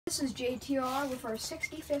This is JTR with our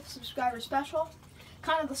 65th subscriber special,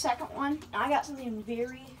 kind of the second one. And I got something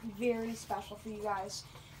very, very special for you guys.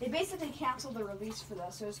 They basically canceled the release for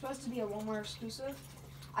this. It was supposed to be a Walmart exclusive.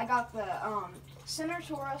 I got the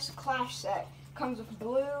CERATOSAURus Clash set. Comes with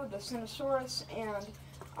Blue, the Ceratosaurus, and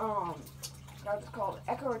what it's called,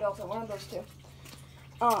 Echo or Delta, one of those two.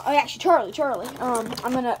 Actually, Charlie.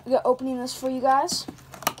 I'm gonna go opening this for you guys.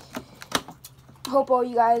 Hope all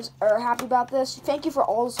you guys are happy about this. Thank you for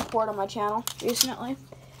all the support on my channel recently.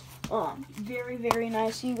 Very, very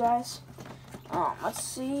nice, you guys. Let's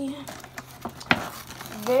see.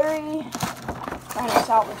 Very trying to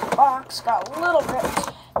salvage the box. Got a little bit.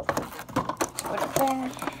 Put it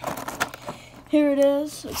there. Here it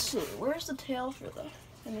is. Let's see. Where's the tail for the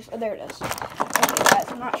finish? Oh, there it is. Okay, guys.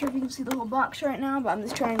 I'm not sure if you can see the whole box right now, but I'm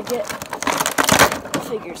just trying to get the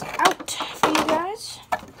figures out for you guys.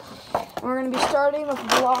 We're going to be starting with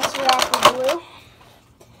Velociraptor Blue.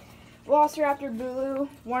 Velociraptor Blue,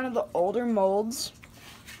 one of the older molds.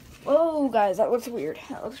 Oh, guys, that looks weird.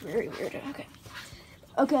 That looks very weird. Okay.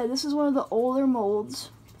 Okay, this is one of the older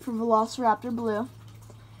molds for Velociraptor Blue.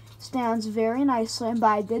 Stands very nicely, but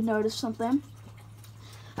I did notice something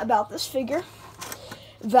about this figure.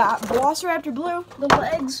 That Velociraptor Blue, the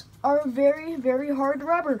legs are very, very hard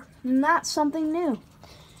rubber. And that's something new.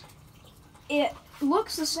 It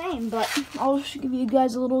looks the same, but I'll just give you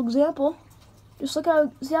guys a little example. Just look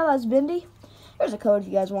how, see how that's bendy? There's a code if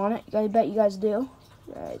you guys want it. I bet you guys do.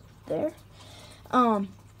 Right there.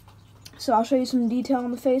 So I'll show you some detail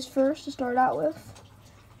on the face first to start out with.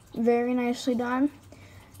 Very nicely done.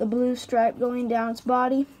 The blue stripe going down its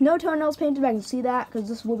body. No toenails painted, but I can see that because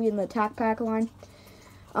this will be in the attack pack line.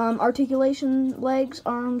 Articulation, legs,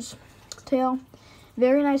 arms, tail.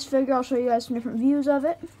 Very nice figure. I'll show you guys some different views of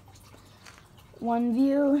it. 1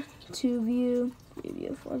 view, 2 view, 3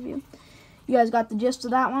 view, 4 view. You guys got the gist of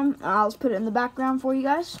that one. I'll just put it in the background for you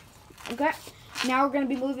guys. Okay. Now we're going to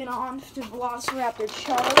be moving on to Velociraptor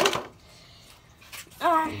Charlie.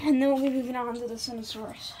 And then we'll be moving on to the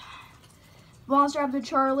Ceratosaurus. Velociraptor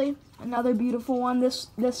Charlie, another beautiful one. This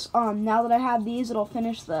now that I have these, it'll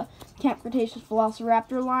finish the Camp Cretaceous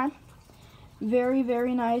Velociraptor line. Very,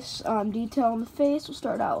 very nice detail on the face. We'll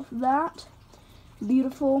start out with that.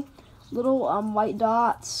 Beautiful little white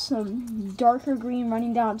dots, some darker green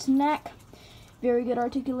running down its neck. Very good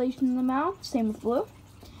articulation in the mouth. Same with blue.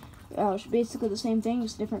 It's basically the same thing,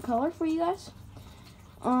 just a different color for you guys.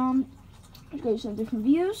 Let's go to some different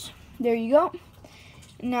views. There you go.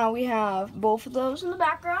 Now we have both of those in the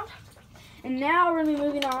background. And now we're going to be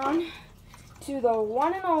moving on to the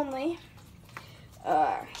one and only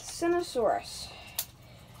Ceratosaurus.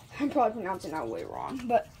 I'm probably pronouncing that way wrong,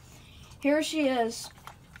 but here she is.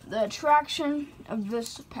 The attraction of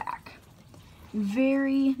this pack.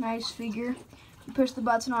 Very nice figure. You push the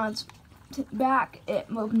button on its back, it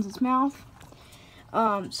opens its mouth.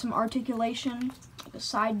 Some articulation, like a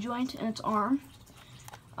side joint in its arm.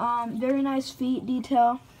 Very nice feet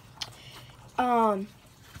detail.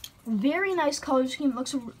 Very nice color scheme. It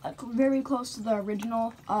looks very close to the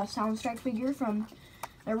original Soundstrike figure from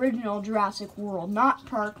the original Jurassic World. Not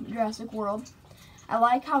Park, Jurassic World. I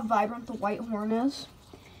like how vibrant the white horn is.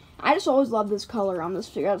 I just always love this color on this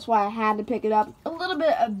figure. That's why I had to pick it up. A little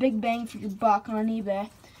bit of big bang for your buck on eBay.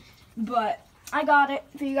 But I got it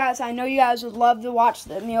for you guys. I know you guys would love to watch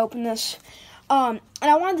me open this. And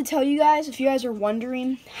I wanted to tell you guys, if you guys are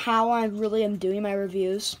wondering how I really am doing my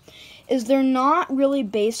reviews, is they're not really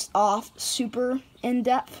based off super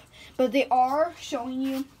in-depth, but they are showing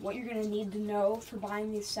you what you're going to need to know for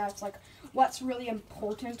buying these sets, like what's really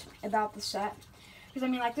important about the set. Because, I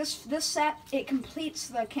mean, like, this set, it completes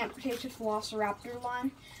the Camp Cretaceous Velociraptor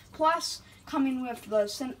line. Plus, coming with the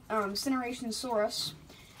Ceratosaurus.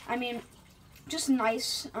 I mean, just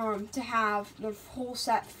nice to have the whole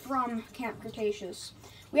set from Camp Cretaceous.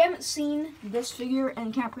 We haven't seen this figure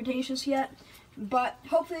in Camp Cretaceous yet, but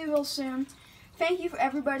hopefully we will soon. Thank you for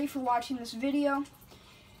everybody for watching this video.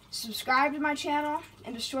 Subscribe to my channel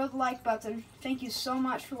and destroy the like button. Thank you so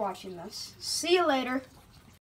much for watching this. See you later.